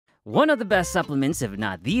One of the best supplements, if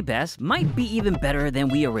not the best, might be even better than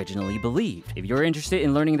we originally believed. If you're interested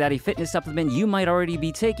in learning that a fitness supplement you might already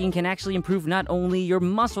be taking can actually improve not only your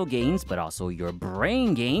muscle gains, but also your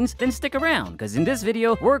brain gains, then stick around, because in this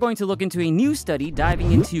video, we're going to look into a new study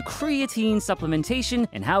diving into creatine supplementation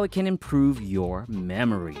and how it can improve your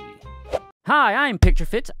memory. Hi, I'm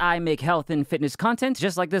Picturefit. I make health and fitness content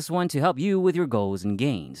just like this one to help you with your goals and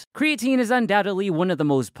gains. Creatine is undoubtedly one of the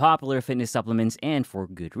most popular fitness supplements, and for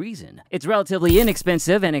good reason. It's relatively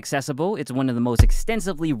inexpensive and accessible, it's one of the most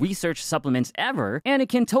extensively researched supplements ever, and it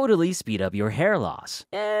can totally speed up your hair loss.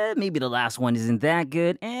 Maybe the last one isn't that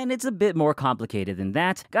good, and it's a bit more complicated than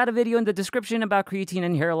that. Got a video in the description about creatine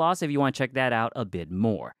and hair loss if you want to check that out a bit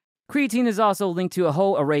more. Creatine is also linked to a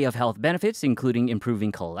whole array of health benefits, including improving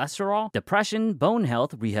cholesterol, depression, bone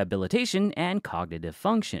health, rehabilitation, and cognitive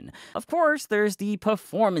function. Of course, there's the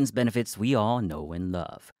performance benefits we all know and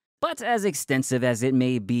love. But as extensive as it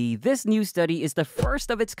may be, this new study is the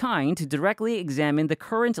first of its kind to directly examine the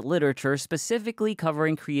current literature specifically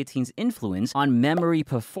covering creatine's influence on memory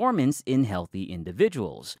performance in healthy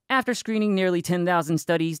individuals. After screening nearly 10,000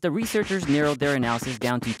 studies, the researchers narrowed their analysis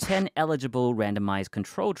down to 10 eligible randomized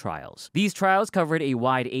control trials. These trials covered a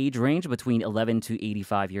wide age range between 11 to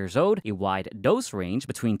 85 years old, a wide dose range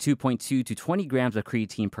between 2.2 to 20 grams of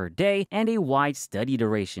creatine per day, and a wide study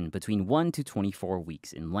duration between 1 to 24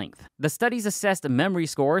 weeks in length. The studies assessed memory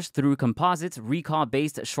scores through composites,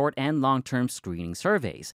 recall-based short and long-term screening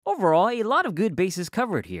surveys. Overall, a lot of good bases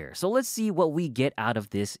covered here, so let's see what we get out of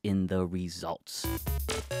this in the results.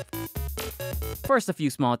 First, a few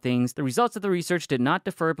small things. The results of the research did not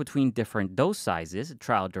differ between different dose sizes,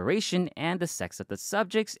 trial duration, and the sex of the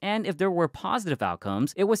subjects, and if there were positive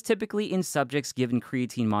outcomes, it was typically in subjects given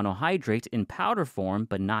creatine monohydrate in powder form,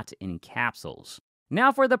 but not in capsules.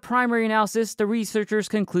 Now for the primary analysis, the researchers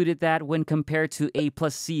concluded that when compared to a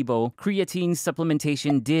placebo, creatine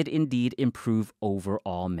supplementation did indeed improve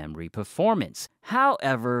overall memory performance.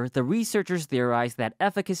 However, the researchers theorized that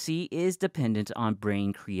efficacy is dependent on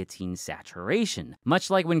brain creatine saturation. Much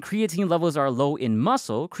like when creatine levels are low in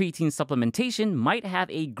muscle, creatine supplementation might have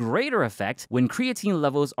a greater effect when creatine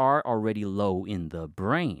levels are already low in the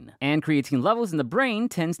brain. And creatine levels in the brain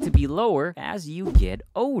tends to be lower as you get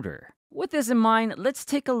older. With this in mind, let's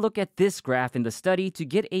take a look at this graph in the study to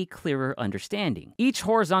get a clearer understanding. Each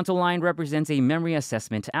horizontal line represents a memory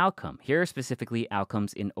assessment outcome, here specifically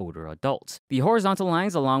outcomes in older adults. The horizontal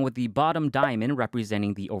lines, along with the bottom diamond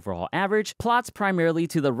representing the overall average, plots primarily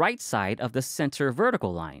to the right side of the center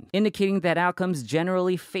vertical line, indicating that outcomes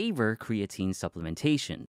generally favor creatine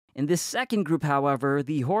supplementation. In this second group, however,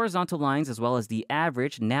 the horizontal lines as well as the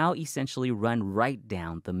average now essentially run right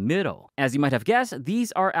down the middle. As you might have guessed,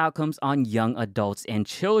 these are outcomes on young adults and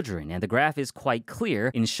children, and the graph is quite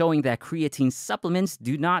clear in showing that creatine supplements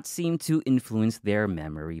do not seem to influence their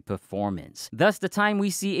memory performance. Thus, the time we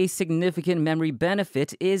see a significant memory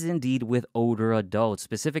benefit is indeed with older adults,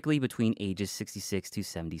 specifically between ages 66 to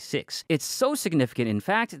 76. It's so significant, in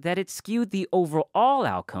fact, that it skewed the overall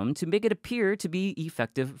outcome to make it appear to be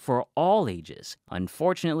effective for all ages.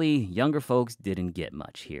 Unfortunately, younger folks didn't get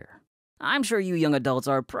much here. I'm sure you young adults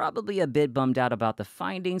are probably a bit bummed out about the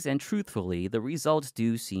findings, and truthfully, the results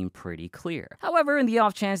do seem pretty clear. However, in the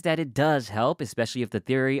off chance that it does help, especially if the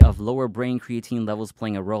theory of lower brain creatine levels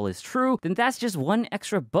playing a role is true, then that's just one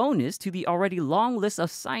extra bonus to the already long list of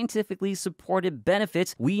scientifically supported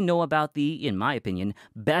benefits we know about the, in my opinion,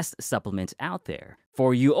 best supplement out there.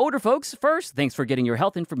 For you older folks, first, thanks for getting your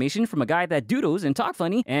health information from a guy that doodles and talk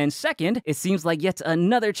funny, and second, it seems like yet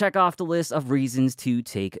another check off the list of reasons to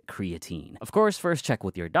take creatine. Of course, first check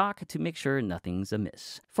with your doc to make sure nothing's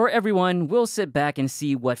amiss. For everyone, we'll sit back and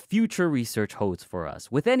see what future research holds for us.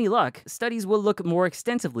 With any luck, studies will look more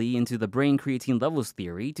extensively into the brain creatine levels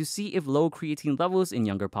theory to see if low creatine levels in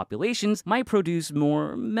younger populations might produce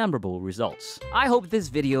more memorable results. I hope this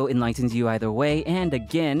video enlightens you either way, and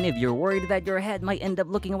again, if you're worried that your head might end up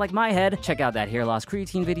looking like my head, check out that hair loss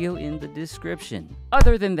creatine video in the description.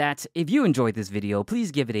 Other than that, if you enjoyed this video,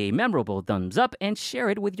 please give it a memorable thumbs up and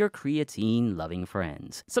share it with your creatine loving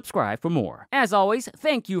friends. Subscribe for more. As always,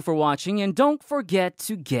 thank you for watching, and don't forget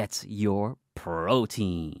to get your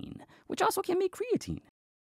protein, which also can make creatine.